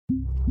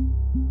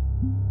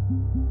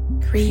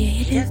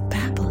Creative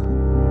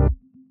Babble.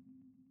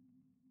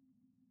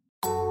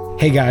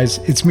 Hey guys,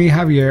 it's me,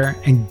 Javier,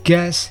 and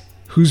guess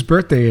whose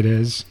birthday it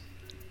is?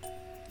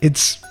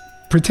 It's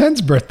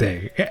Pretend's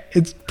birthday.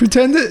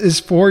 Pretend is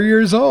 4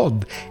 years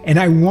old, and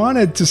I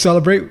wanted to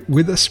celebrate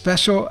with a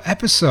special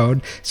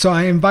episode, so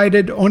I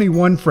invited only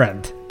one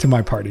friend to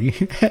my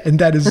party, and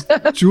that is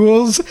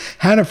Jules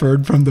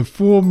Hannaford from the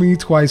Fool Me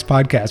Twice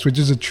podcast, which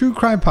is a true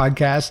crime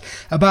podcast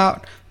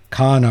about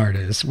con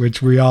artists,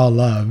 which we all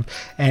love.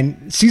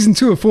 And season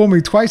 2 of Fool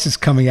Me Twice is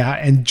coming out,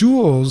 and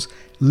Jules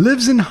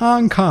lives in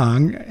Hong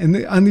Kong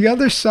on the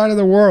other side of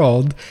the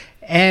world.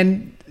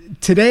 And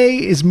today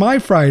is my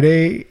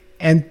Friday,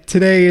 and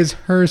today is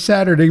her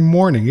Saturday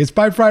morning. It's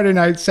my Friday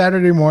night,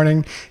 Saturday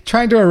morning.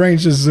 Trying to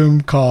arrange a Zoom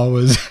call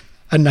was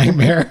a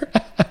nightmare,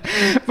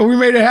 but we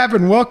made it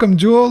happen. Welcome,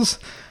 Jules.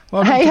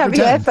 Welcome. Hey,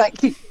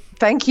 Javier.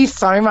 Thank you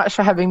so much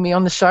for having me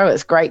on the show.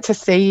 It's great to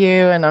see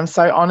you, and I'm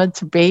so honored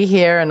to be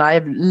here. And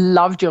I've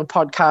loved your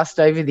podcast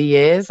over the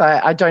years.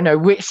 I don't know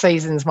which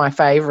season's my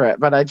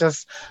favorite, but I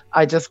just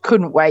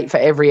couldn't wait for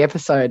every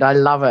episode. I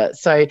love it.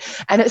 So,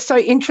 and it's so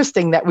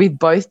interesting that we've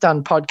both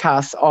done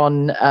podcasts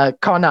on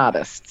con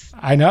artists.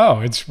 I know,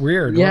 it's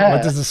weird. Yeah.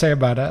 What does it say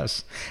about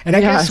us? And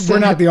I guess we're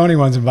not the only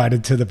ones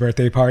invited to the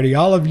birthday party.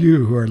 All of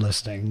you who are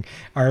listening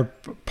are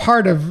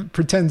part of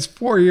Pretend's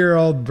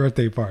 4-year-old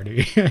birthday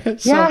party.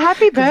 Yeah,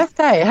 happy birthday.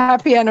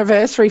 Happy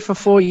anniversary for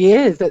 4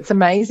 years. It's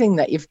amazing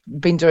that you've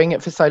been doing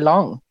it for so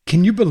long.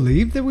 Can you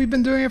believe that we've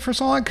been doing it for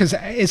so long? Because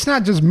it's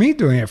not just me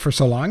doing it for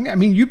so long. I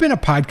mean, you've been a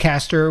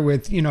podcaster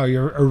with,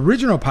 your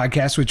original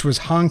podcast, which was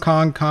Hong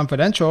Kong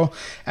Confidential.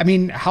 I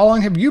mean, how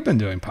long have you been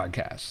doing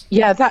podcasts?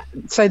 Yeah,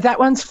 that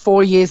one's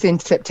 4 years in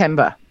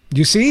September.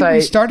 You see, we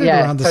started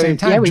around the same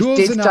time. Yeah, we Jules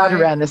did start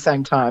around the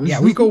same time.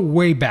 Yeah, we go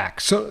way back.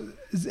 So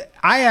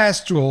I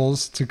asked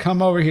Jules to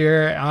come over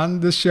here on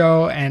the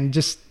show and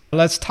just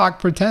let's talk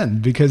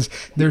Pretend, because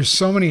there's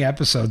so many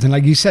episodes. And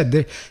like you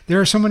said, there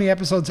are so many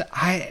episodes.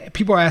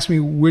 People ask me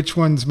which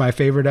one's my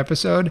favorite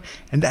episode,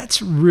 and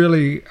that's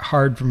really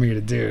hard for me to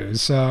do.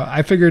 So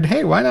I figured,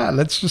 hey, why not?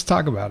 Let's just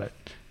talk about it.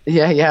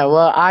 Yeah.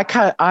 Well, I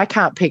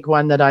can't pick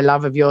one that I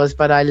love of yours,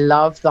 but I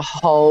love the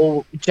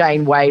whole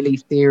Jane Whaley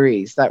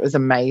series. That was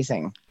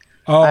amazing.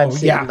 Oh,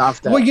 yeah.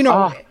 Loved it.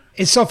 Well,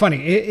 it's so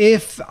funny.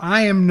 If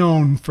I am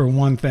known for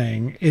one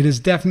thing, it is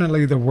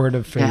definitely the Word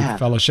of Faith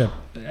Fellowship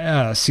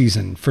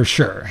season, for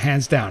sure,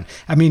 hands down.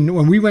 I mean,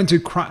 when we went to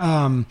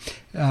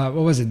what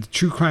was it, the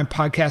True Crime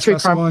Podcast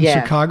Festival in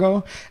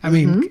Chicago? I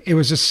mean, it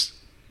was just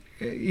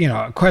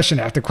question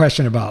after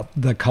question about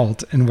the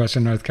cult in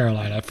Western North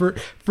Carolina.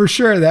 For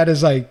sure, that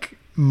is like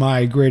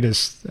my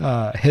greatest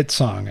hit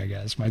song, I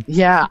guess.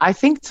 Yeah, I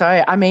think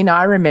so. I mean,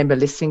 I remember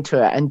listening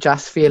to it and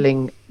just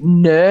feeling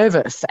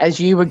nervous as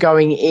you were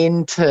going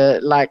into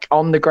like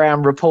on the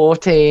ground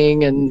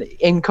reporting and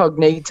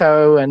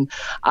incognito, and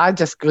I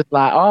just was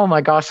like, oh my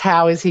gosh,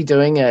 how is he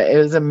doing it? It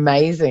was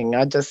amazing.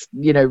 I just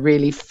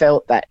really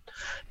felt that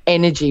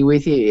energy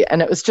with you,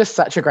 and it was just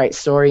such a great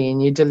story,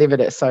 and you delivered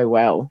it so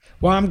well.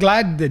 Well, I'm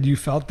glad that you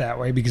felt that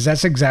way, because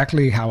that's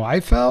exactly how I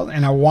felt,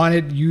 and I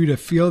wanted you to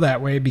feel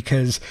that way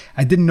because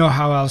I didn't know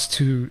how else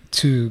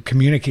to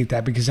communicate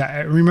that, because I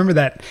remember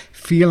that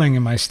feeling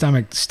in my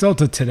stomach still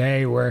to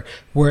today where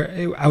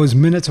I was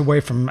minutes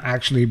away from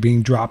actually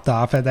being dropped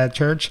off at that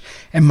church,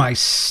 and my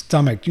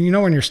stomach,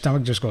 when your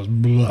stomach just goes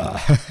blah.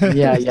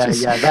 Yeah,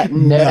 that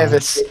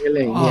nervous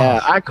feeling.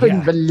 I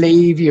couldn't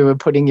believe you were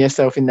putting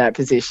yourself in that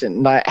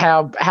position. Like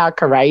how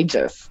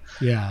courageous.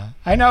 Yeah,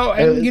 I know.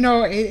 And,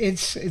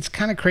 it's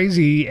kind of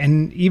crazy.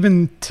 And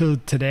even till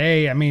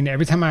today, I mean,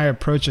 every time I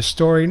approach a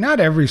story, not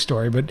every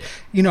story, but,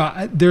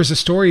 there's a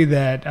story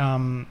that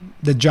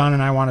John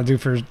and I want to do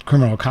for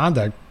Criminal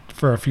Conduct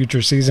for a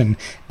future season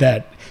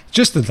that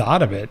just the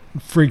thought of it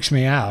freaks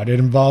me out. It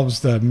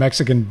involves the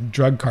Mexican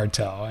drug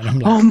cartel. And I'm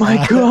like, oh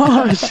my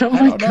gosh.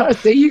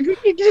 So you're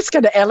just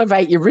going to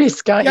elevate your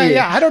risk, aren't you?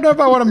 Yeah. I don't know if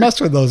I want to mess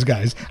with those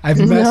guys. I've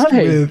messed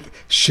with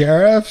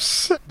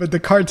sheriffs, but the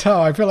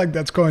cartel, I feel like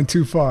that's going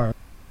too far.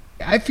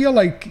 I feel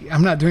like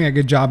I'm not doing a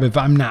good job if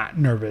I'm not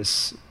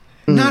nervous.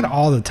 Not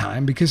all the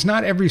time, because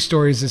not every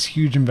story is this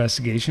huge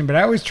investigation, but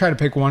I always try to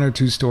pick 1 or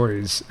 2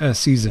 stories a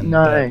season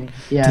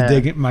to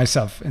dig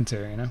myself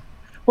into,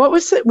 What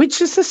was it?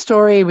 Which is the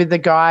story with the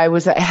guy?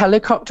 Was it a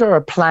helicopter or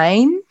a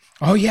plane?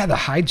 Oh, yeah, the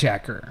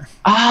hijacker.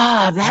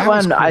 That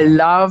one. Cool. I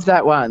love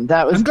that one.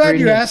 That was I'm glad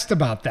brilliant. You asked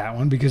about that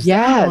one, because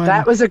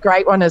that was a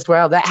great one as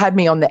well. That had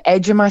me on the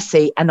edge of my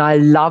seat, and I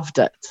loved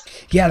it.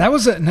 Yeah, that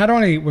was not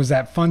only was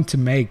that fun to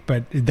make,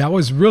 but that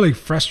was really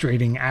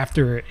frustrating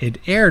after it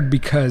aired,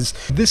 because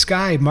this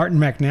guy, Martin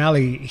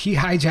McNally, he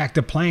hijacked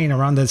a plane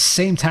around the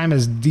same time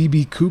as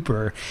D.B.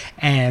 Cooper,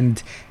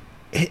 and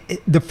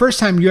the first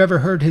time you ever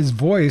heard his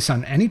voice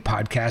on any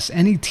podcast,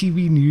 any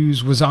TV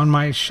news, was on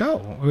my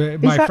show.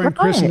 My friend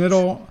Chris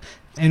Niddle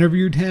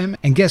interviewed him.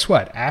 And guess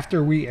what?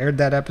 After we aired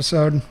that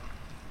episode,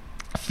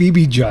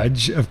 Phoebe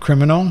Judge of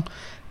Criminal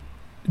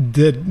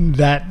did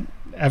that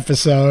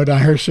episode on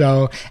her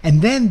show.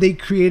 And then they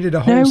created a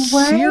whole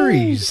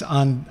series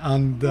on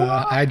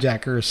the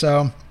hijacker.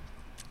 So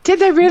Did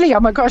they really? Oh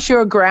my gosh,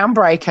 you're a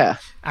groundbreaker.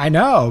 I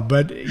know,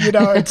 but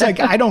it's like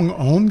I don't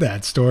own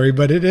that story,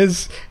 but it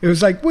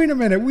was like, wait a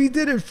minute, we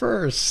did it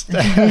first.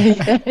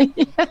 At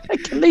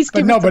least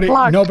But give us a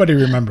plug. nobody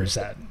remembers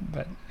that.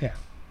 But yeah.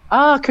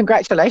 Oh,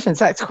 congratulations.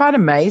 That's quite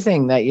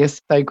amazing that you're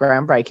so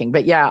groundbreaking.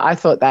 But yeah, I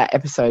thought that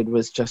episode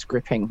was just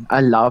gripping. I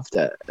loved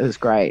it. It was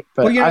great.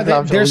 But I've loved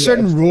all there's your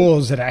certain episodes.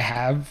 rules that I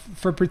have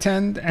for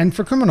pretend and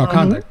for criminal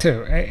conduct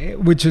too,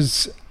 which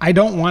is I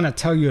don't want to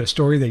tell you a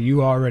story that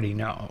you already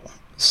know.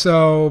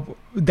 So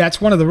that's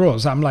one of the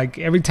rules. I'm like,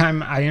 every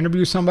time I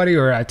interview somebody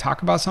or I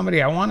talk about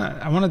somebody, I want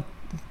to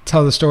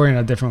tell the story in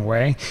a different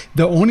way.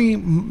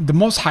 The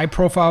most high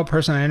profile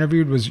person I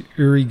interviewed was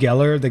Uri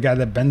Geller, the guy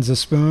that bends the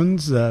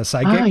spoons, the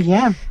psychic. Oh,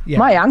 yeah. Yeah.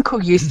 My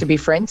uncle used to be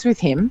friends with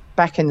him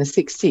back in the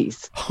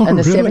 60s Oh, and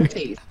the really?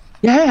 70s.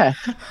 Yeah.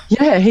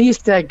 Yeah. He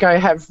used to go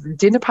have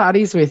dinner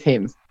parties with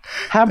him.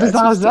 How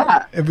bizarre is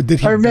that? Did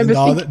he I remember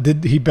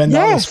did he bend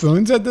all the Yes.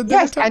 spoons at the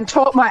dinner Yes, time? and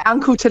taught my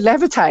uncle to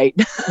levitate.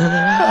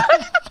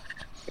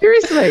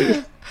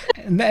 Seriously.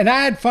 And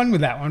I had fun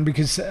with that one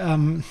because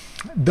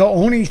the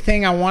only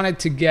thing I wanted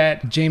to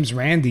get James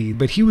Randi,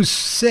 but he was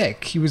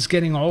sick. He was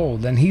getting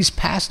old, and he's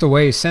passed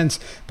away since.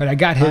 But I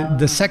got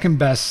the second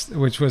best,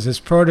 which was his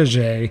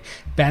protege,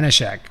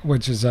 Banishek,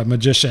 which is a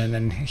magician,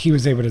 and he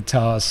was able to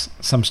tell us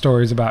some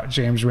stories about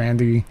James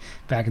Randi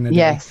back in the day.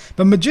 Yes.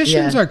 But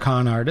magicians Yeah. are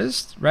con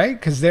artists, right?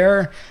 Because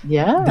they're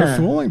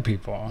fooling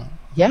people.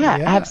 Yeah, Yeah,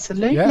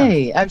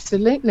 absolutely.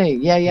 Absolutely.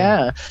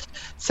 Yeah.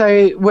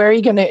 So where are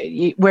you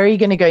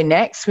gonna go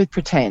next with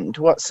pretend?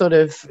 What sort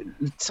of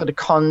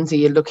cons are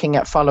you looking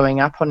at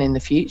following up on in the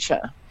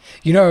future?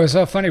 It was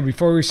so funny.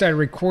 Before we started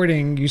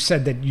recording, you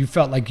said that you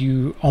felt like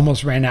you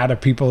almost ran out of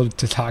people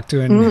to talk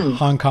to in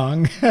Hong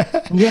Kong.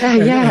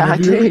 Yeah, I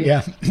do.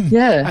 Yeah.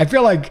 Yeah. I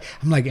feel like,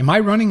 am I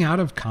running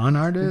out of con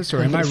artists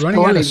or am I running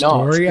out Probably of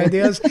story not.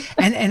 ideas?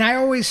 And I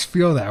always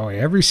feel that way.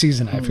 Every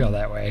season I feel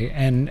that way.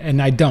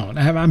 And I don't.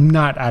 I'm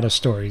not out of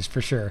stories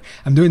for sure.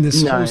 I'm doing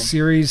this whole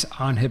series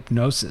on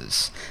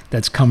hypnosis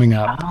that's coming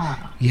up.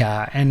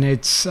 Yeah. And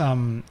it's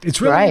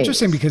really Right.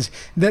 interesting because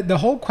the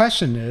whole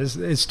question is,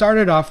 it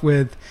started off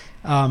with,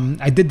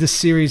 I did this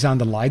series on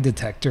the lie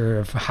detector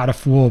of how to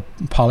fool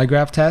a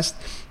polygraph test.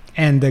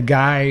 And the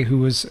guy who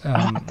was...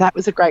 that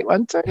was a great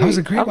one too. That was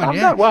a great I one, love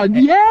yeah. that one.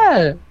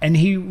 Yeah. And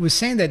he was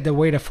saying that the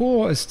way to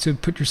fool is to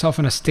put yourself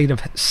in a state of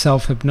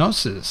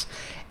self-hypnosis.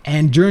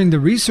 And during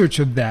the research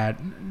of that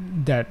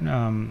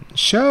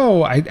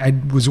show,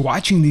 I was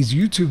watching these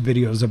YouTube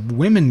videos of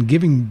women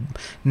giving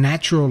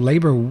natural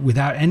labor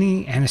without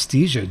any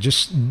anesthesia,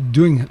 just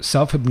doing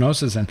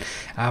self-hypnosis. And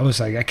I was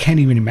like, I can't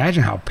even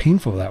imagine how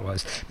painful that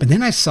was. But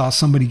then I saw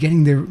somebody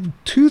getting their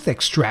tooth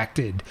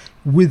extracted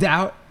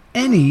without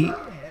any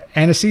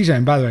anesthesia.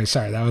 And by the way,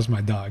 sorry, that was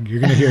my dog. You're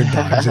going to hear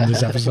dogs in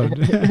this episode.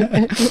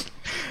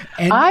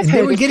 and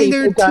they were getting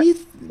their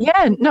teeth.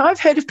 Yeah, no, I've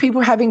heard of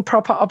people having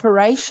proper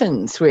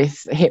operations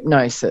with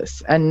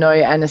hypnosis and no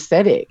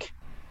anesthetic.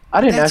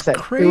 I don't know if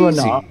that's true or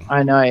not.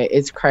 I know,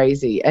 it's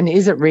crazy. And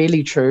is it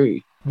really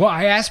true? Well,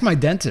 I asked my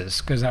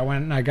dentist because I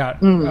went and I got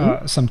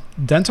some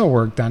dental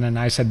work done, and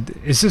I said,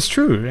 "Is this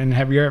true? And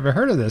have you ever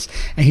heard of this?"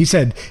 And he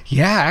said,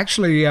 "Yeah,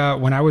 actually,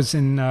 when I was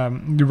in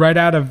right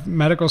out of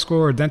medical school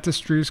or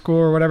dentistry school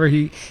or whatever,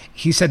 he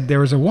said there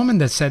was a woman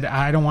that said,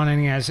 I don't want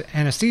any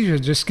anesthesia,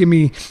 just give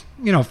me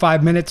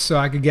 5 minutes so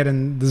I could get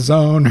in the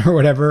zone or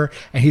whatever."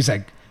 And he's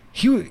like,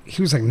 he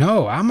was like,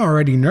 "No, I'm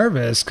already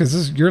nervous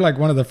because you're like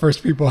one of the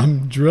first people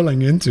I'm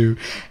drilling into."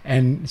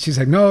 And she's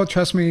like, "No,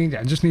 trust me,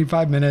 I just need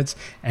 5 minutes."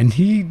 And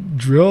he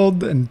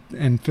drilled and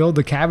filled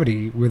the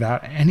cavity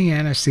without any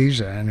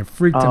anesthesia, and it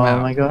freaked him out.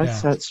 Oh my gosh,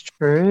 that's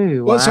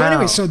true. Well, so Wow.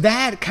 anyway, so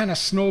that kind of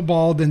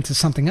snowballed into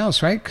something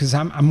else, right? Because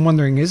I'm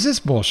wondering, is this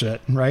bullshit,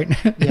 right?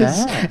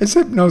 Yeah. is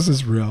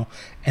hypnosis real?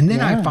 And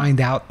then I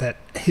find out that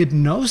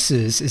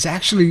hypnosis is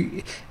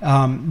actually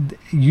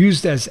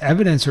used as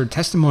evidence or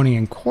testimony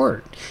in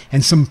court.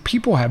 And some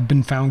people have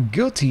been found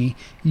guilty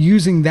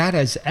using that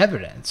as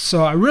evidence.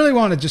 So I really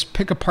want to just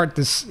pick apart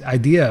this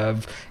idea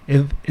of,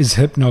 is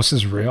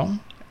hypnosis real?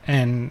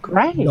 And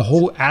the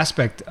whole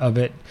aspect of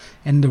it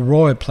and the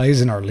role it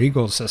plays in our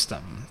legal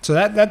system. So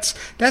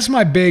that's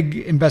my big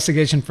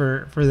investigation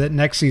for the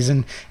next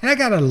season. And I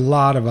got a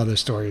lot of other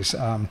stories.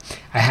 I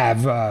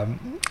have...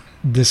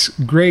 this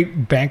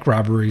great bank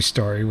robbery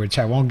story, which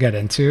I won't get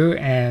into,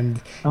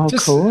 and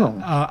cool.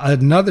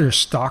 Another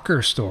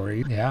stalker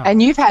story. Yeah,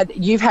 And you've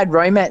had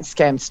romance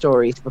scam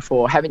stories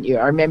before, haven't you?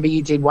 I remember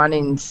you did one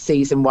in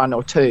season 1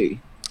 or 2.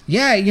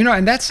 yeah,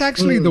 and that's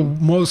actually the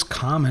most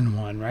common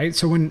one, right?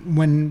 So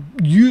when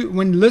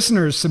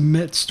listeners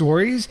submit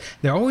stories,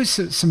 they're always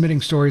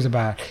submitting stories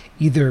about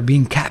either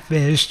being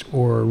catfished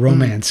or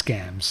romance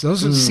scams.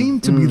 Those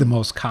seem to be the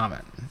most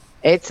common.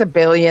 It's $1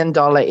 billion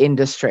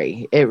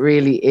industry. It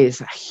really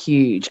is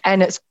huge.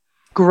 And it's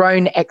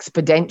grown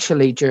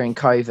exponentially during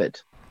COVID.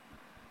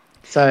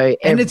 So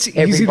it's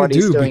easy to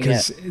do doing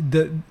because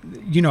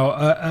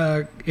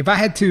if I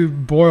had to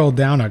boil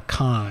down a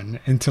con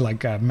into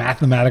like a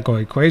mathematical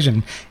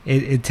equation,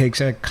 it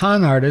takes a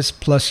con artist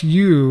plus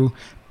you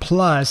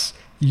plus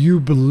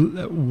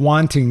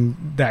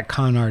wanting that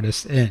con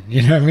artist in.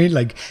 You know what I mean?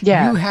 Like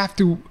Yeah.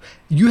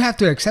 you have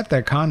to accept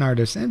that con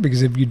artist in,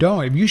 because if you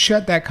don't, if you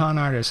shut that con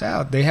artist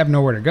out, they have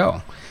nowhere to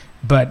go.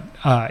 But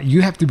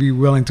you have to be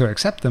willing to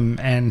accept them,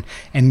 and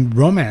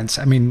romance,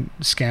 I mean,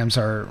 scams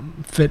are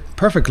fit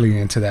perfectly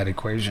into that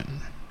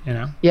equation, you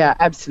know? Yeah,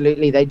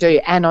 absolutely, they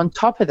do. And on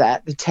top of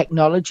that, the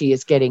technology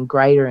is getting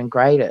greater and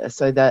greater,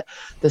 so that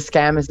the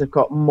scammers have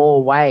got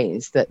more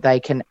ways that they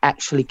can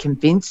actually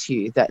convince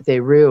you that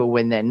they're real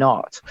when they're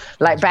not.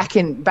 Like back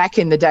in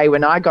the day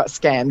when I got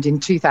scammed in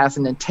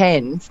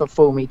 2010 for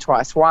Fool Me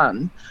Twice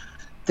One,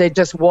 there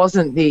just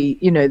wasn't the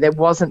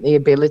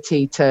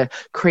ability to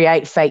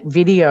create fake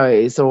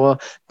videos, or,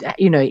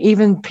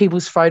 even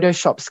people's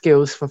Photoshop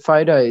skills for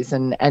photos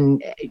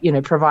and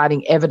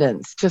providing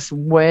evidence just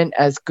weren't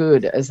as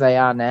good as they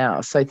are now.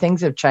 So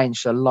things have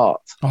changed a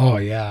lot. Oh,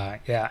 yeah.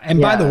 Yeah.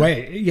 And by the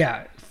way,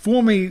 yeah,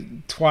 Fool Me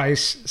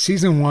Twice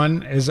season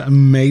 1 is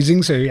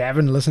amazing. So if you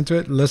haven't listened to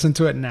it, listen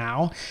to it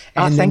now.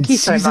 And thank you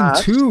so much.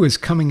 Season 2 is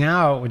coming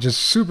out, which is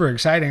super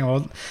exciting.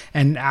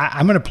 And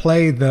I'm going to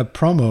play the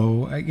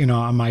promo,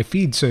 on my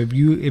feed. So if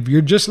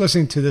you're just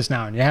listening to this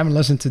now and you haven't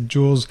listened to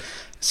Jules'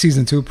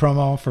 season 2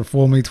 promo for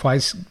Fool Me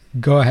Twice,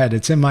 go ahead.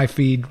 It's in my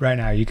feed right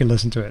now. You can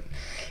listen to it.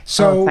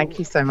 So thank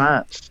you so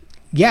much.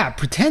 Yeah,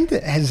 Pretend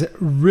has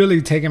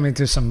really taken me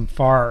to some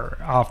far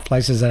off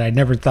places that I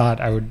never thought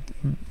I would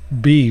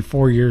be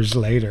 4 years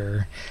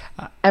later.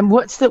 And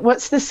what's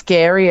the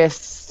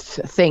scariest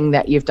thing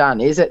that you've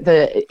done? Is it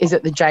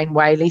the Jane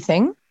Whaley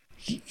thing?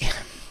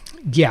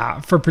 Yeah,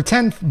 for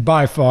Pretend,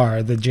 by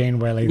far the Jane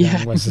Whaley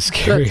thing was the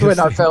scariest. That's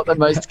when I felt the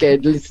most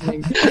scared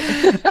listening.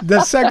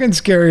 The second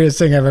scariest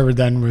thing I've ever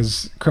done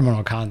was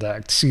Criminal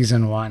Conduct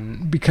season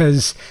 1,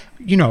 because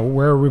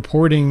we're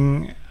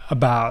reporting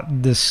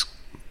about this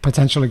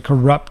potentially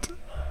corrupt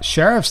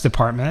sheriff's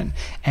department,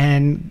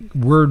 and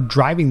we're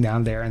driving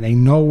down there and they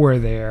know we're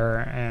there,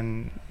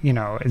 and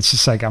it's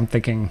just like, I'm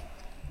thinking,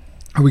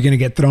 are we going to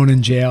get thrown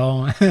in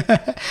jail?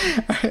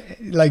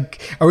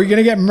 Like, are we going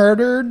to get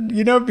murdered?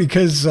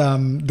 Because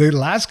the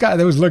last guy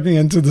that was looking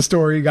into the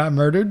story got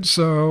murdered.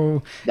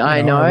 So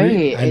I know.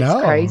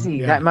 It's crazy.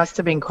 Yeah. That must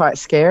have been quite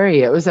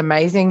scary. It was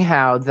amazing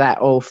how that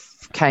all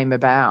came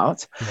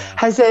about.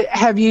 Yeah.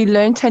 Have you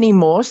learnt any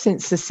more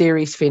since the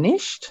series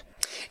finished?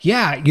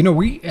 Yeah,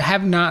 we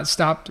have not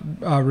stopped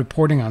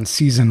reporting on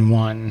season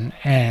 1,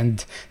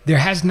 and there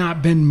has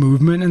not been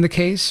movement in the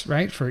case,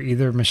 right, for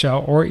either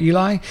Michelle or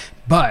Eli,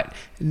 but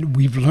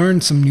we've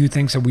learned some new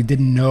things that we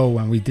didn't know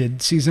when we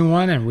did season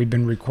 1, and we've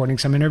been recording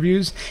some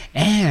interviews,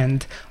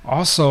 and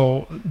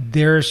also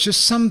there's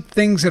just some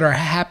things that are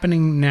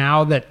happening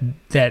now that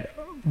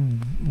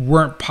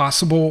weren't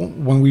possible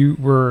when we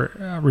were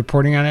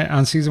reporting on it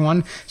on season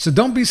 1. So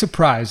don't be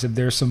surprised if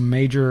there's some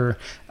major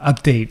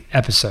update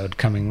episode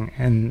coming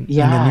in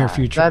the near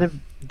future.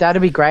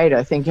 That'd be great.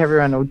 I think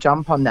everyone will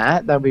jump on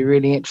that. They'll be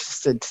really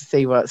interested to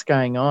see what's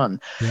going on.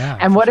 Yeah.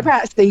 And what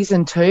about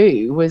season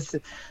 2?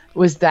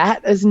 Was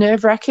that as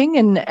nerve-wracking?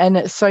 And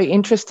it's so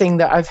interesting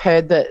that I've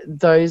heard that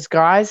those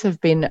guys have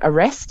been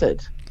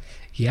arrested.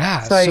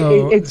 Yeah.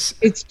 So it's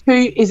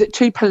two. Is it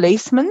 2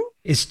 policemen?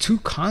 It's 2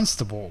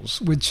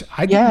 constables, which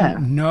I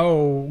didn't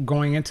know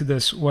going into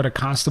this what a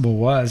constable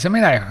was. I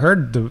mean, I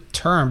heard the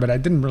term, but I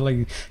didn't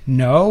really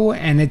know.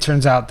 And it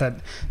turns out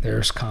that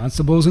there's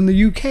constables in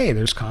the UK,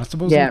 there's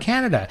constables in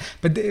Canada,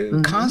 but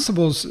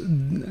constables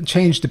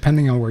change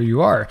depending on where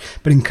you are.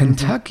 But in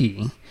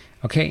Kentucky,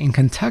 in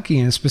Kentucky,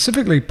 and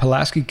specifically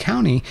Pulaski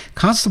County,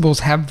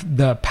 constables have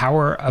the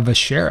power of a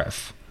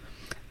sheriff.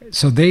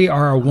 So they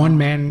are a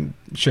one-man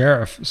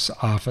sheriff's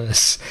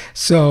office.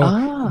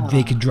 So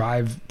they could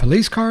drive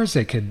police cars.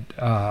 They could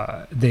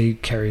they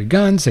carry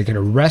guns. They could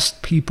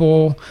arrest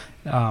people.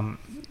 And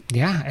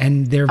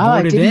they're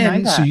voted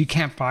in, so you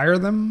can't fire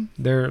them.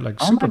 They're like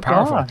super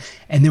powerful. God.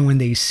 And then when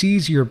they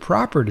seize your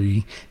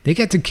property, they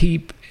get to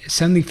keep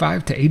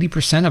 75 to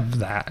 80% of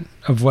that,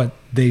 of what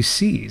they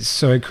seize.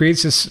 So it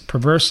creates this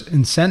perverse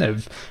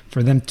incentive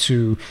for them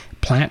to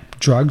plant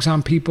drugs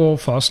on people,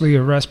 falsely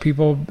arrest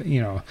people.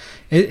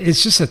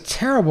 It's just a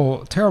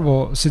terrible,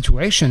 terrible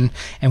situation.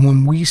 And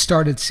when we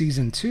started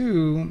season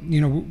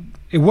 2,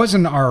 it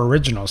wasn't our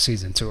original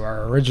season 2.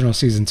 Our original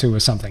season 2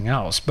 was something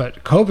else,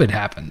 but COVID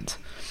happened.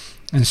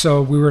 And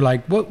so we were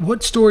like,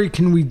 what story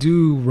can we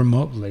do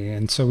remotely?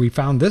 And so we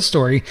found this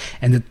story,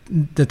 and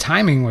the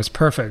timing was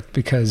perfect,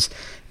 because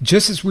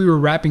just as we were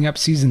wrapping up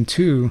season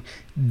 2,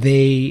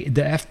 the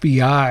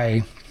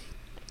FBI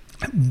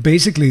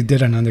basically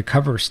did an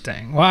undercover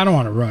sting. Well, I don't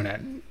want to ruin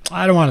it.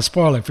 I don't want to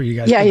spoil it for you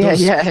guys.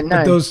 No.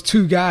 But those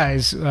 2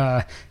 guys,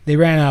 they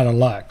ran out of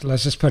luck.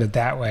 Let's just put it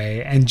that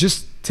way. And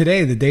just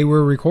today, the day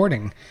we're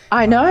recording.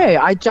 I know.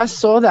 I just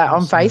saw that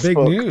on big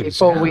Facebook news,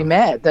 before we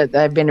met, that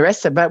they've been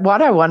arrested. But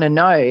what I want to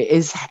know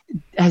is,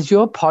 has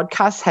your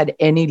podcast had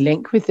any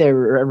link with their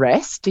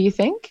arrest, do you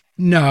think?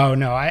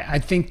 No. I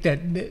think that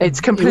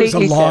It's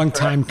completely it was a long separate.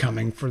 time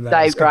coming for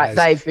those guys.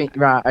 They've been,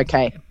 right,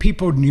 okay.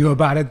 People knew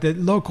about it. The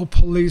local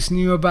police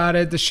knew about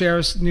it. The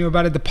sheriffs knew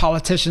about it. The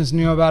politicians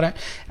knew about it.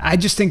 I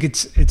just think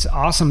it's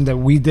awesome that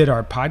we did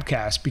our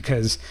podcast,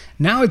 because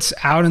now it's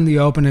out in the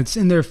open. It's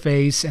in their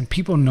face, and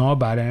people know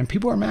about it, and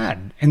people are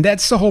mad. And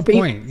that's the whole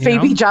point. You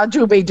Phoebe know? Judge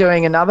will be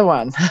doing another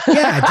one.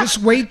 Yeah,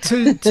 just wait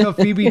till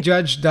Phoebe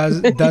Judge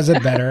does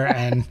it better,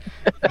 and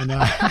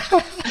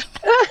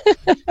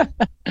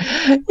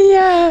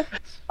Yeah.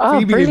 Oh,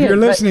 Phoebe, brilliant. if you're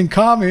listening,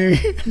 call me.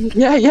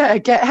 Yeah.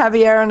 Get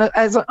Javier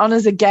on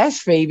as a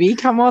guest, Phoebe.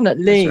 Come on, at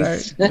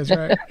least. That's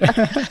right.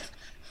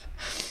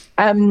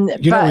 You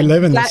we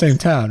live in the same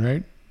town,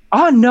 right?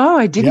 Oh no,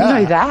 I didn't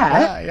know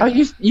that. Yeah. Oh,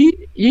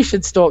 you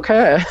should stalk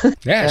her.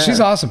 Yeah, she's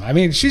awesome. I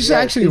mean, she's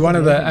actually she's one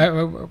of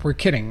the. We're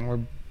kidding. We're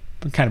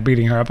kind of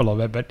beating her up a little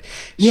bit, but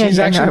Yeah, she's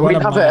yeah, actually no, one we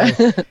of love my.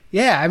 her.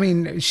 Yeah, I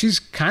mean, she's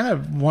kind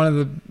of one of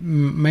the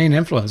main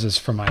influences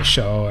for my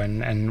show,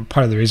 and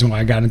part of the reason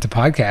why I got into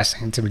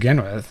podcasting to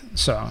begin with.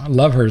 So I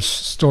love her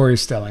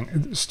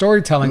storytelling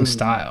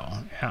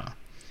style. Yeah.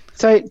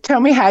 So tell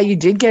me how you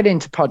did get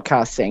into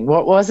podcasting.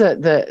 What was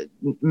it that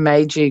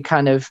made you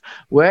kind of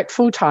work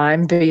full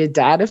time, be a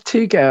dad of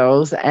 2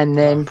 girls, and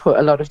then put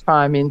a lot of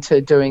time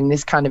into doing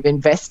this kind of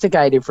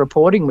investigative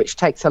reporting, which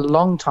takes a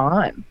long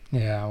time?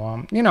 Yeah,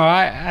 well,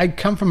 I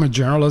come from a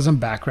journalism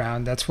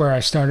background. That's where I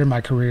started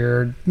my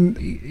career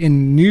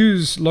in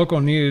news, local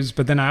news,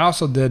 but then I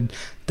also did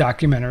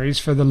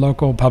documentaries for the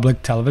local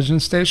public television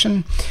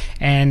station,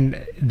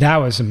 and that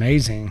was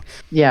amazing.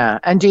 Yeah.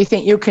 And do you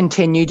think you'll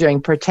continue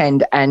doing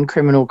pretend and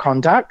criminal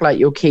conduct? Like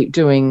you'll keep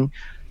doing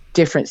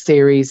different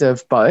series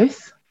of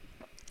both?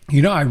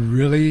 I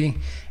really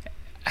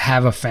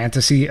have a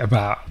fantasy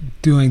about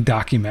doing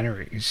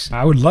documentaries.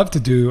 I would love to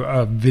do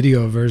a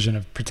video version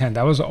of Pretend.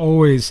 That was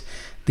always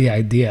the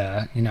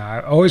idea.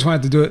 I always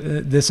wanted to do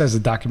this as a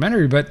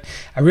documentary, but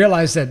I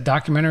realized that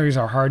documentaries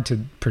are hard to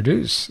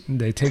produce.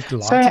 They take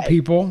lots of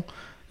people.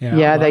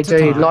 Yeah, they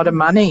do. A lot of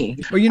money.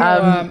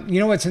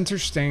 Well, what's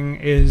interesting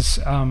is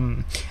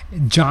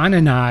John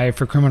and I,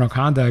 for Criminal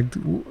Conduct,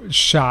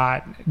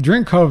 shot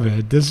during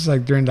COVID. This is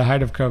like during the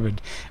height of COVID.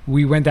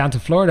 We went down to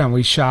Florida and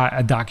we shot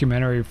a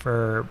documentary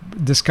for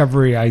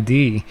Discovery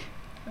ID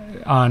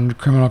on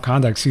Criminal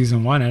Conduct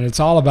season 1, and it's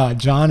all about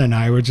John and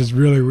I, which is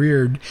really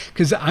weird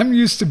because I'm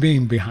used to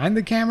being behind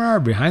the camera or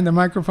behind the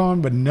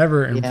microphone, but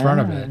never in front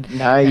of it.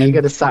 No, you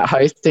got to start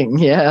hosting.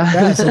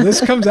 Yeah. So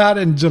this comes out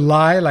in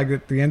July, like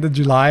at the end of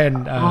July,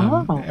 and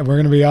we're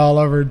going to be all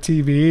over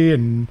TV.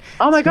 And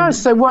oh my gosh!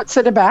 So what's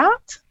it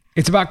about?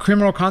 It's about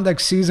Criminal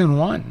Conduct season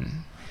 1.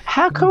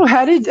 How cool!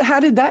 How did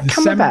that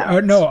come about?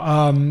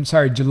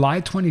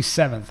 July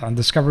 27th on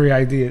Discovery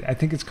ID. I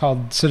think it's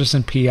called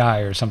Citizen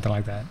PI or something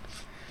like that.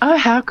 Oh,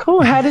 how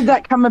cool! How did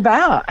that come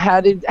about?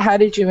 How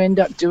did you end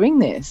up doing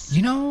this?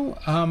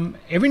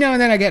 Every now and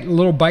then I get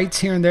little bites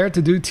here and there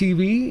to do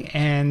TV,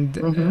 and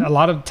a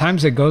lot of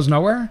times it goes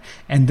nowhere.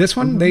 And this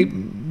one,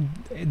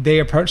 they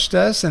approached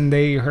us and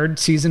they heard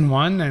season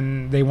 1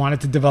 and they wanted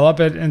to develop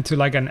it into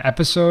like an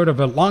episode of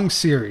a long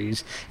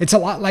series. It's a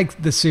lot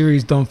like the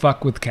series Don't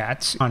Fuck with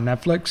Cats on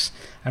Netflix.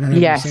 I don't know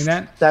if you've seen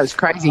that. That was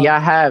crazy. I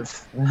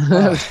have.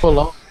 That was full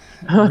on.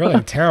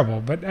 Really terrible,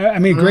 but I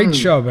mean, great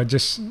show, but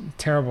just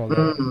terrible,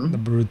 the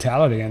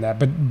brutality in that.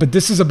 But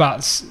this is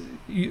about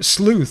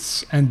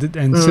sleuths and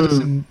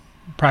citizen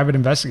private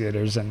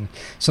investigators, and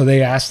so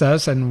they asked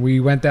us, and we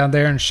went down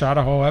there and shot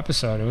a whole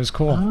episode. It was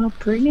cool. Oh,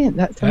 brilliant!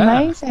 That's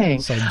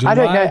amazing. So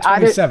July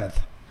 27th.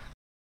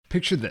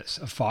 Picture this: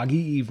 a foggy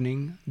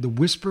evening, the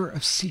whisper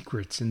of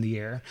secrets in the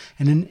air,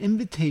 and an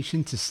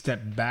invitation to step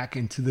back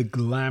into the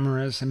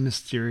glamorous and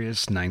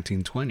mysterious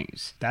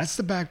 1920s. That's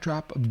the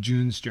backdrop of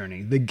June's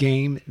Journey, the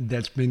game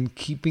that's been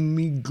keeping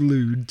me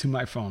glued to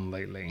my phone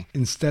lately.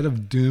 Instead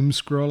of doom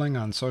scrolling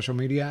on social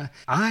media,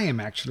 I am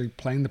actually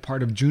playing the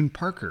part of June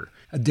Parker,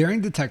 a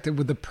daring detective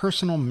with a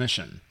personal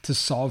mission to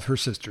solve her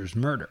sister's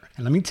murder.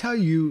 And let me tell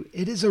you,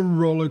 it is a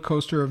roller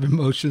coaster of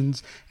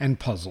emotions and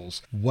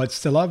puzzles. What's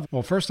to love?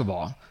 Well, first of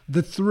all,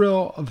 the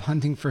thrill of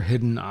hunting for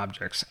hidden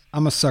objects.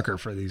 I'm a sucker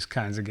for these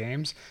kinds of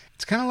games.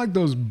 It's kind of like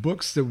those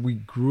books that we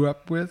grew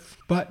up with,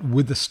 but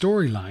with a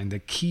storyline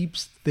that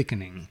keeps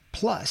thickening.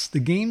 Plus, the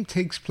game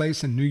takes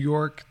place in New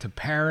York to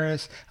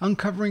Paris,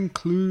 uncovering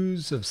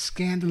clues of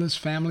scandalous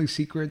family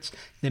secrets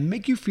that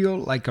make you feel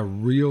like a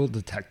real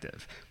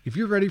detective. If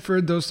you're ready for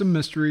a dose of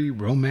mystery,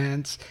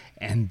 romance,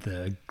 and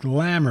the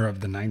glamour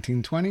of the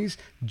 1920s,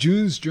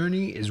 June's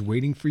Journey is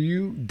waiting for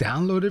you.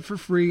 Download it for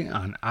free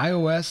on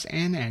iOS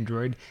and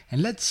Android,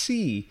 and let's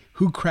see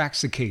who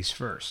cracks the case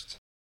first.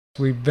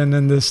 We've been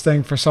in this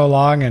thing for so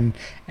long, and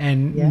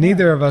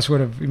neither of us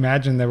would have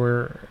imagined that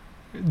we're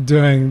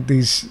doing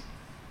these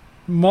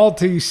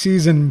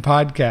multi-season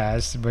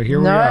podcasts, but here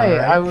we are. Right?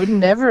 I would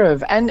never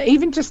have. And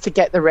even just to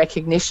get the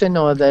recognition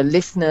or the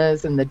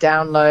listeners and the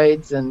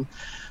downloads and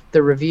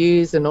the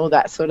reviews and all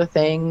that sort of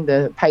thing,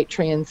 the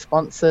Patreon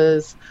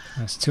sponsors.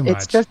 That's too much.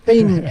 It's just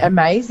been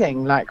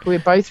amazing. Like, we're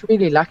both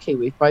really lucky.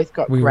 We've both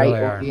got great really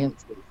are.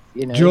 audiences.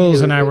 You know, Jules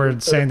who and are I really were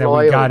sort saying of that we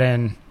loyal. got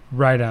in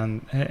right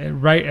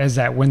as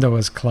that window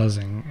was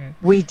closing.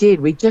 We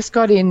did. We just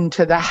got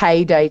into the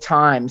heyday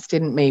times,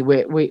 didn't we?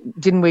 We're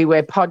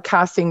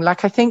podcasting.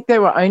 Like, I think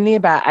there were only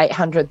about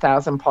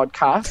 800,000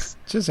 podcasts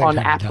Just on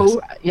 800,000.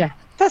 Apple. Yeah,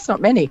 that's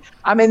not many.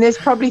 I mean, there's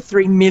probably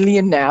 3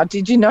 million now.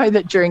 Did you know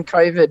that during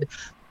COVID,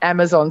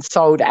 Amazon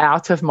sold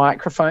out of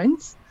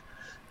microphones?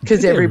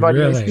 Because Did they everybody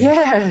was, really?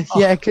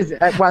 yeah, because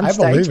at one I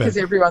stage, believe it. because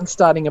everyone's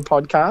starting a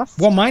podcast.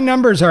 Well, my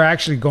numbers are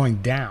actually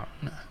going down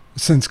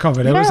since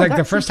COVID. It was Yeah, like the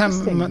that's first time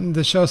interesting. in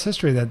the show's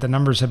history that the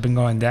numbers have been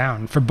going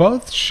down for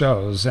both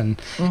shows.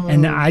 And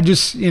I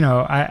just,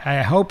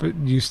 I hope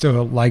you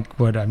still like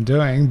what I'm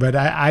doing, but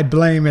I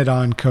blame it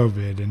on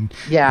COVID and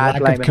Yeah, I lack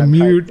blame of it on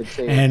commute COVID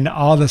too. and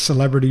all the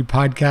celebrity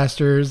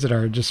podcasters that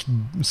are just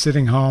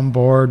sitting home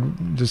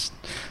bored, just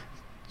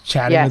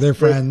chatting Yes, with their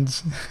there's-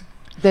 friends.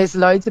 There's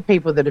loads of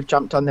people that have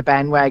jumped on the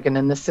bandwagon,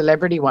 and the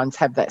celebrity ones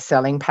have that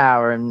selling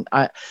power.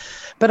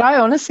 But I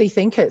honestly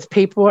think it's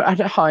people at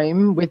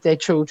home with their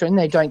children.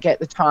 They don't get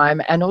the time,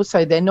 and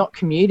also they're not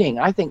commuting.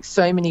 I think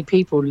so many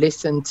people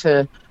listen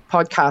to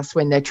podcasts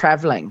when they're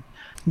traveling.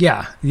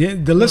 Yeah,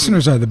 the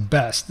listeners are the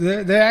best.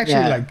 They're actually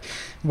Yeah. like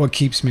what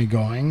keeps me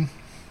going.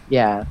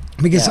 Yeah.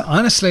 Because Yeah.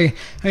 honestly,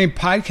 I mean,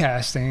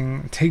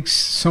 podcasting takes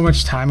so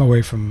much time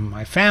away from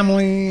my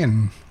family,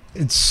 and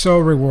it's so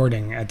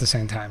rewarding at the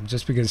same time,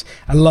 just because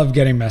I love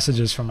getting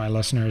messages from my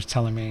listeners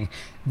telling me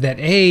that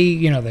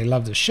they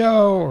love the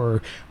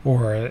show,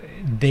 or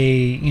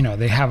they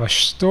have a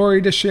story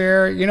to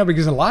share,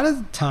 because a lot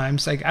of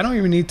times, like, I don't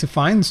even need to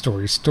find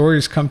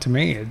stories come to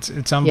me.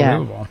 It's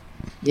unbelievable.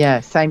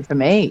 Yeah, same for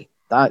me.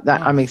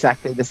 I'm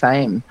exactly the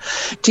same.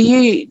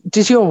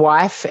 Does your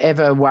wife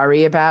ever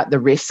worry about the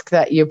risk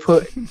that you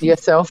put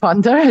yourself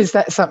under? Is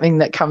that something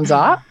that comes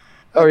up?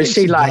 Or is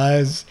she like,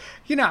 does.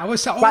 I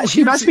was but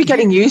she must be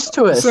getting used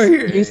to it.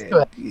 Used to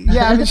it.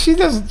 Yeah, I mean, she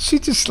doesn't. She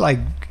just like,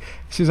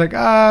 she's like,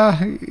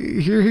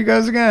 here he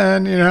goes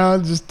again.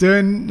 Just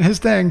doing his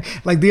thing.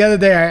 Like the other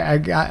day,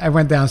 I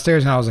went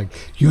downstairs and I was like,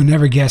 you'll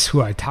never guess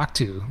who I talked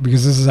to,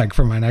 because this is like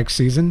for my next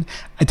season.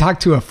 I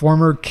talked to a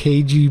former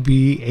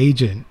KGB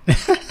agent,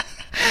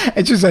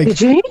 and she's like,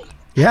 Did you?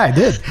 yeah, I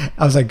did.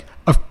 I was like,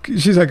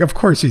 she's like, of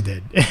course you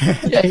did.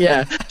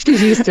 Yeah.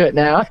 She's used to it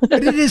now.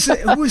 But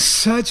it was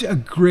such a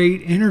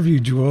great interview,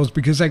 Jules,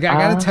 because I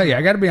got to tell you,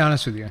 I got to be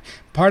honest with you.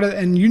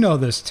 And you know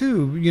this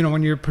too,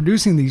 when you're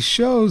producing these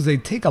shows, they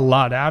take a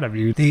lot out of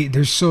you.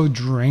 They're so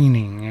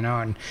draining,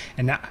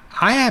 and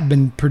I have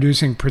been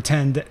producing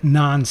Pretend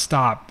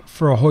nonstop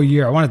for a whole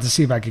year. I wanted to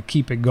see if I could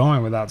keep it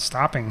going without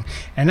stopping.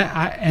 And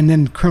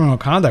then Criminal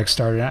Conduct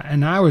started,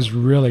 and I was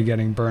really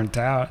getting burnt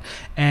out.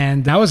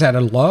 And I was at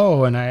a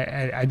low, and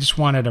I just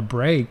wanted a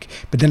break.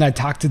 But then I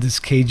talked to this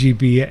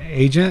KGB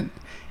agent,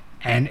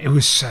 and it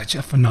was such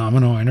a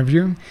phenomenal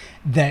interview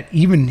that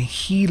even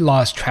he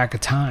lost track of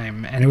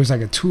time. And it was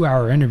like a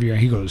 2-hour interview,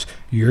 and he goes,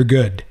 "You're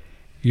good.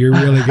 You're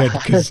really good,"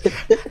 because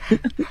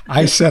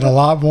I said a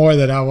lot more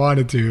than I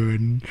wanted to,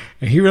 and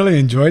he really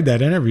enjoyed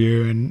that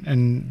interview,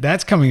 and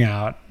that's coming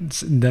out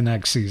the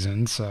next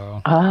season.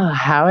 So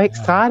How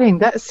exciting.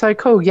 That's so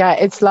cool. Yeah,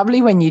 it's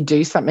lovely when you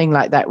do something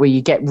like that where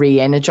you get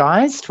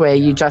re-energized, where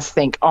you just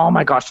think, oh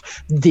my gosh,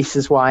 this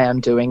is why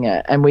I'm doing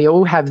it. And we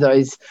all have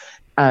those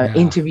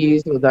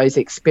interviews or those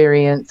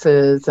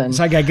experiences, and it's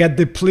like I get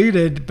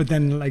depleted, but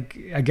then like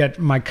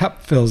my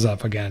cup fills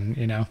up again,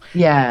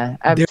 yeah,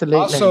 absolutely.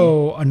 There's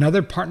also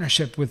another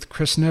partnership with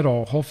Chris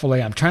Niddle.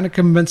 Hopefully, I'm trying to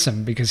convince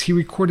him, because he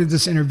recorded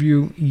this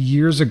interview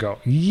years ago.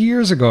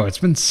 It's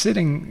been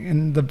sitting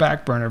in the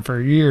back burner for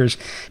years.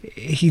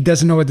 He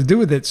doesn't know what to do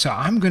with it, so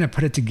I'm going to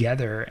put it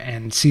together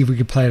and see if we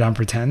could play it on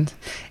Pretend.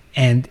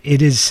 And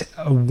it is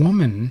a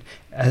woman,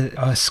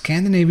 a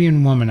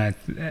Scandinavian woman,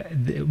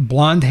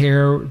 blonde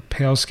hair,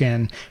 pale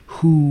skin,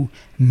 who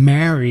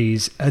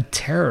marries a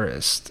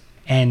terrorist,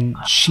 and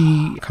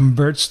she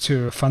converts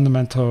to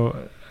fundamental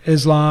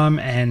Islam,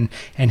 and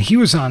he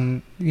was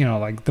on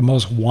like the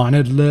most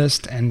wanted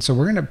list. And so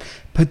we're gonna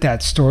put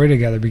that story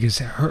together, because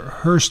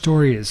her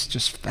story is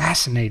just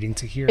fascinating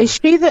to hear.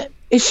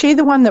 Is she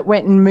the one that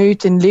went and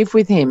moved and lived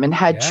with him and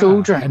had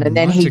children, had and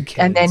then lots of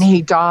kids.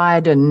 he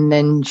died, and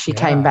then she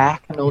came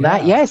back and all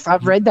that? Yes,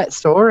 I've read that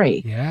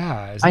story.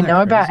 Yeah, I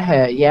know about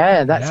her.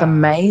 Yeah, that's Yeah.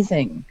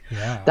 amazing.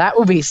 Yeah. That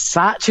will be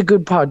such a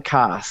good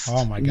podcast.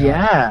 Oh my God.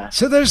 Yeah.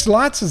 So there's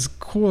lots of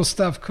cool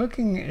stuff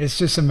cooking. It's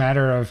just a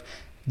matter of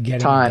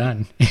getting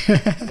Time.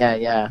 it done.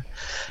 Yeah.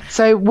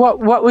 So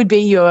what would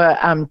be your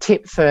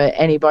tip for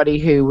anybody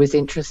who was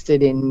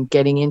interested in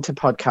getting into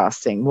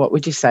podcasting? What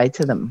would you say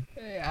to them?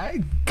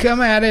 I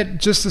come at it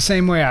just the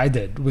same way I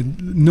did,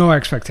 with no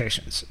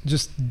expectations.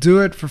 Just do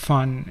it for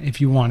fun if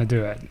you want to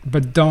do it,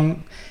 but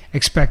don't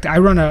expect. I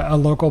run a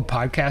local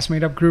podcast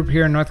meetup group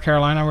here in North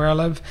Carolina where I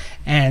live,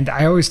 and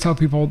I always tell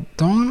people,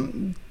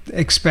 don't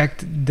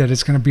expect that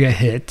it's going to be a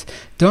hit.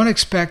 Don't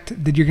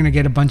expect that you're going to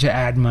get a bunch of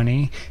ad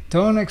money.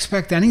 Don't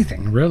expect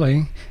anything,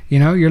 really.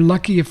 You're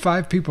lucky if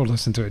 5 people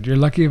listen to it. You're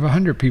lucky if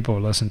 100 people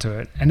listen to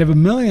it. And if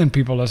 1 million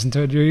people listen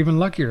to it, you're even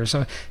luckier.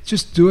 So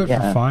just do it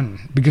for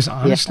fun. Because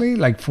honestly,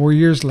 like 4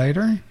 years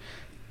later,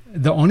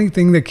 the only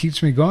thing that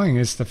keeps me going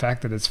is the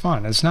fact that it's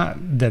fun. It's not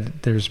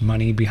that there's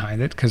money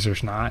behind it, because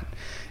there's not.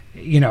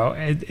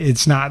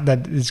 It's not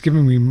that it's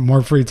giving me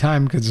more free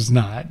time, because it's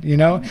not.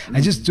 I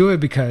just do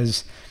it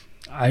because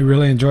I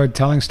really enjoyed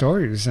telling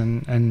stories,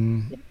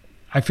 and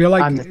I feel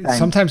like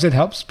sometimes it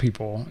helps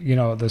people,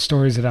 the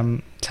stories that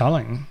I'm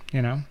telling,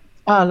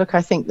 Oh, look,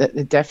 I think that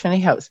it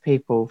definitely helps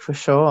people for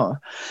sure.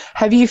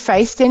 Have you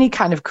faced any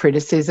kind of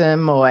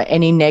criticism or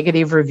any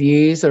negative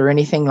reviews or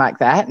anything like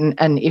that?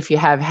 And if you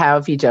have, how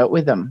have you dealt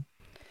with them?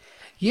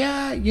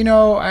 Yeah,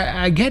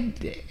 I get,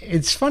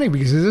 it's funny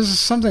because this is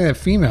something that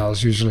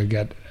females usually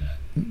get,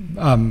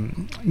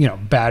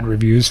 bad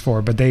reviews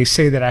for, but they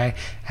say that I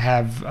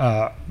have,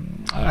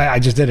 I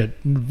just did it.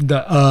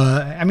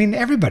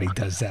 Everybody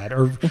does that,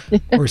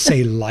 or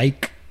say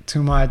like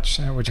too much,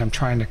 which I'm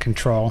trying to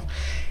control.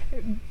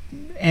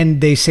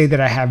 And they say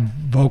that I have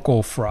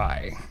vocal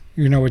fry,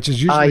 which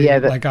is usually a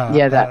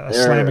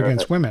slam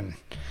against women,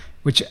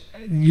 which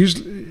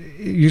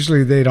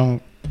usually they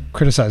don't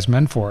criticize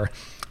men for.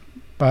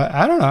 But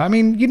I don't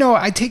know.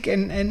 I take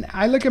and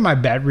I look at my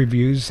bad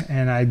reviews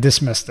and I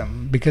dismiss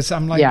them, because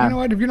I'm like, you know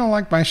what? If you don't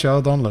like my show,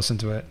 don't listen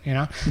to it.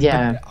 Yeah.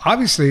 But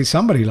obviously,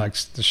 somebody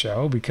likes the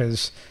show,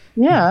 because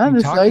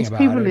there's loads of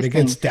people listening. It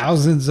gets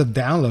thousands of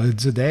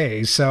downloads a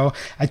day. So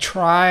I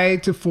try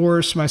to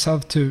force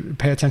myself to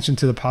pay attention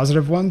to the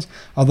positive ones,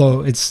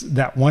 although it's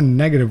that one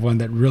negative one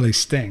that really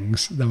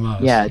stings the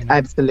most. Yeah,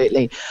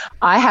 absolutely.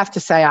 I have to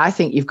say, I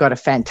think you've got a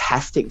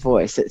fantastic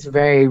voice. It's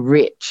very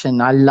rich,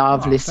 and I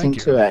love listening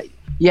to it.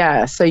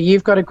 Yeah, so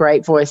you've got a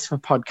great voice for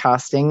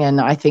podcasting,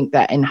 and I think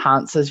that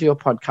enhances your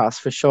podcast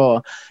for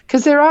sure.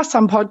 Because there are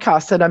some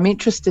podcasts that I'm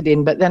interested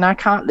in, but then I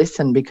can't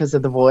listen because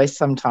of the voice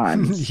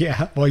sometimes.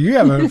 Yeah, well, you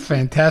have a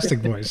fantastic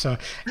voice. So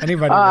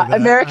anybody,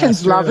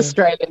 Americans love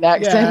Australian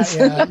accents.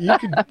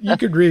 Yeah. You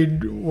could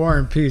read War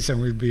and Peace,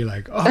 and we'd be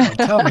like, oh,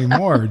 tell me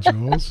more,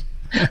 Jules.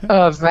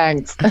 Oh,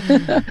 thanks.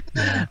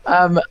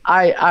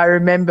 I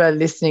remember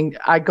listening.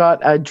 I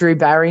got Drew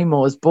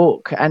Barrymore's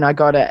book, and I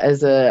got it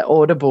as a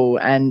Audible,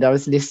 and I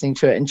was listening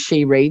to it, and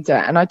she reads it,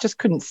 and I just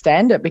couldn't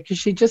stand it because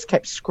she just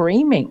kept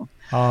screaming.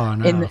 Oh,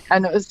 no.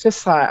 And it was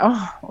just like,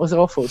 it was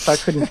awful. So I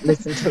couldn't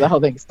listen to the whole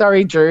thing.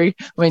 Sorry, Drew,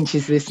 when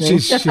she's listening.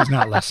 She's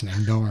not listening.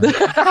 Don't worry.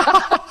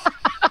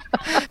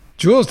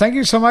 Jules, thank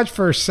you so much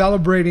for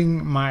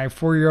celebrating my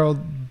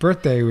 4-year-old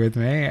birthday with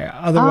me,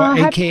 otherwise,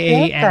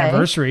 aka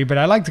anniversary, but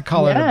I like to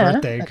call it a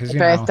birthday because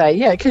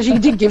because you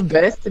did give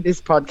birth to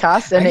this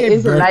podcast, and it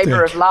is a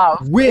labor of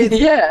love with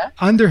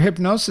under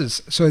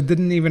hypnosis, so it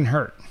didn't even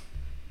hurt.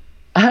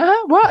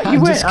 What? You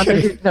weren't under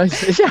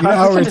hypnosis? You know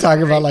how we're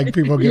talking about like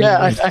people getting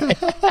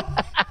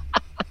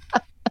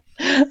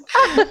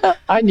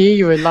I knew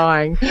you were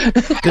lying.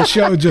 The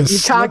show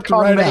just slipped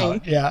right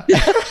out. Yeah.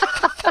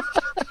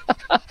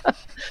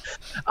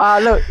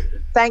 Look,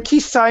 thank you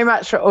so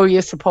much for all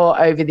your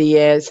support over the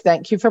years.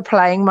 Thank you for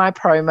playing my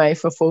promo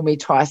for Fool Me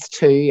Twice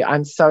too.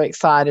 I'm so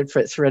excited for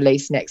its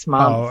release next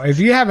month. Oh, if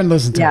you haven't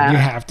listened to it, you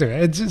have to.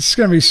 It's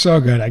going to be so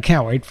good. I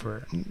can't wait for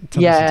it. To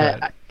listen to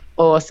it.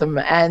 Awesome.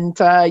 And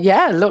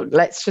look,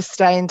 let's just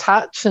stay in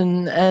touch,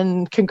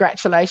 and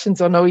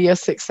congratulations on all your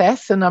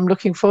success. And I'm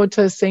looking forward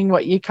to seeing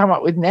what you come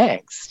up with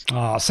next.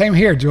 Oh, same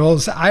here,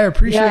 Jules. I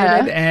appreciate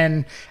it.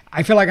 And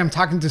I feel like I'm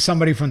talking to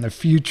somebody from the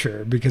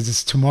future because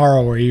it's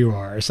tomorrow where you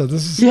are. So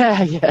this is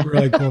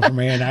really cool for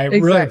me. And I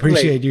really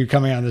appreciate you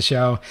coming on the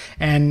show.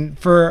 And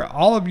for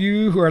all of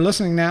you who are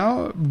listening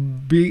now,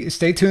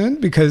 stay tuned,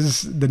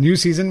 because the new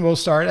season will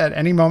start at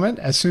any moment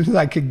as soon as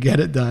I could get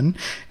it done.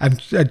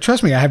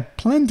 Trust me, I have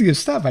plenty of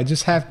stuff. I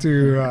just have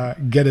to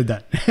get it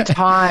done.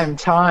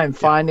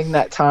 Finding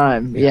that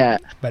time. Yeah.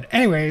 But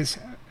anyways,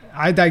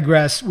 I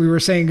digress. We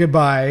were saying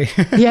goodbye.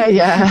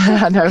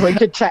 I know. We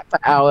could chat for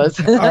hours.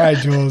 All right,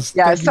 Jules.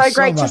 Yeah, it's so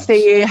great to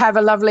see you. Have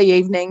a lovely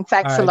evening.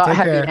 Thanks a lot,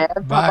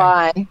 Javier.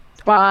 Bye-bye.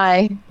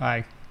 Bye.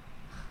 Bye.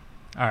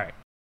 All right.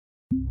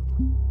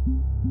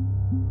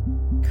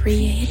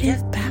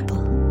 Creative Babble.